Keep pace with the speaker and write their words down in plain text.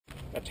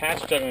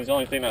Attached juggling is the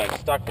only thing that I've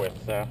stuck with,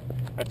 so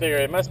I figure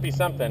it must be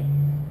something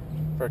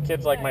for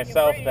kids like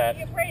myself that...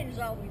 Your brain's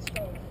always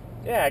going.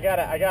 Yeah, I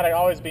gotta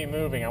always be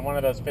moving. I'm one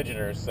of those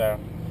fidgeters, so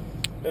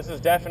this is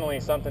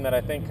definitely something that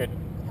I think could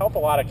help a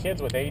lot of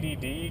kids with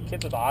ADD,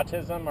 kids with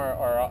autism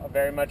are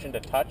very much into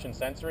touch and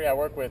sensory. I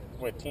work with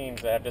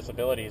teens that have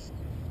disabilities,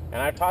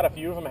 and I've taught a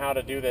few of them how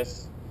to do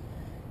this,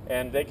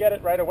 and they get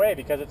it right away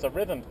because it's a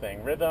rhythm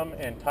thing. Rhythm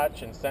and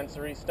touch and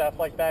sensory stuff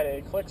like that,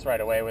 it clicks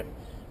right away with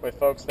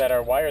folks that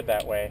are wired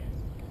that way.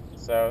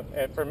 So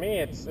for me,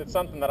 it's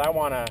something that I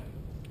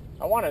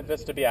wanted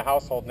this to be a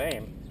household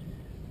name.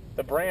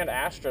 The brand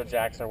Astro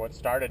Jacks are what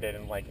started it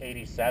in like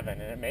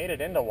 '87, and it made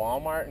it into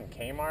Walmart and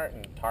Kmart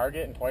and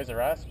Target and Toys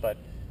R Us, but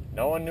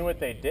no one knew what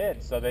they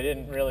did, so they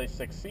didn't really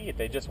succeed.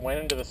 They just went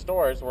into the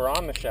stores, were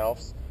on the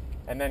shelves,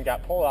 and then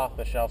got pulled off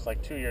the shelves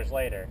like 2 years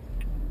later.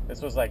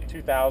 This was like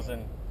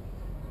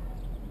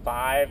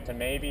 2005 to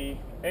maybe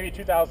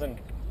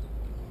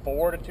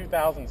 2004 to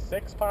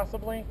 2006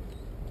 possibly.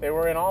 They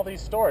were in all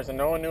these stores and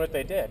no one knew what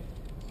they did.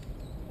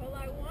 Well,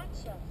 I want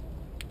some.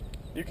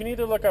 You can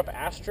either look up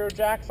Astro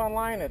Jacks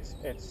online. It's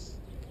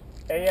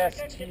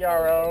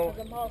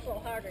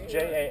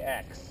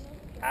ASTROJAX.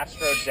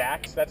 Astro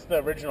Jacks. That's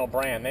the original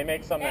brand. They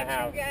make some that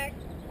have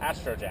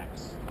Astro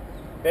Jacks.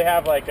 They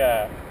have like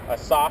a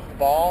soft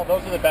ball.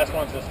 Those are the best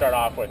ones to start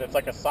off with. It's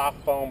like a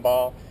soft foam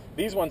ball.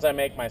 These ones I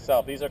make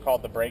myself. These are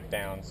called the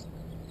breakdowns.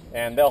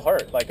 And they'll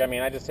hurt. Like, I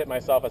mean, I just hit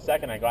myself a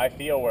second ago. I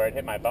feel where it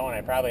hit my bone.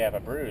 I probably have a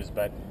bruise.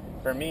 But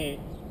for me,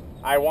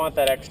 I want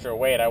that extra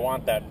weight. I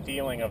want that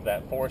feeling of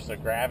that force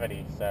of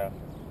gravity. So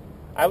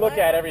I look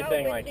at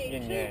everything like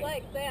yin yang.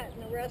 Like that,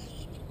 and the rest.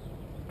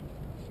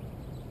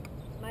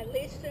 My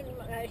Lisa and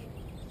my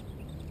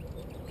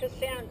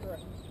Cassandra.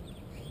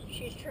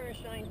 She's turned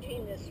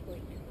 19 this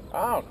week.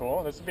 Oh,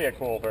 cool. This would be a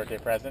cool birthday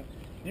present.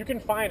 You can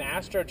find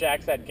Astro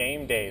Jacks at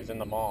Game Days in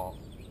the mall.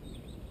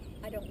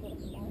 I don't go to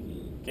the mall.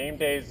 Game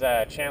Days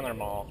Chandler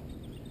Mall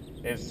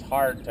is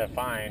hard to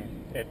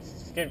find.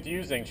 It's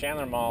confusing.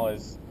 Chandler Mall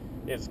is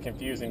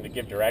confusing to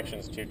give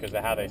directions to because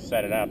of how they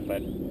set it up,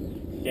 but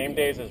Game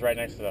Days is right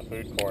next to the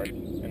food court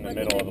in the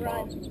middle of the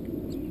mall.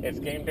 It's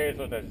Game Days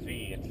with a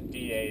Z. It's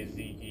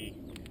DAZE.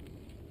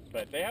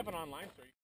 But they have an online store.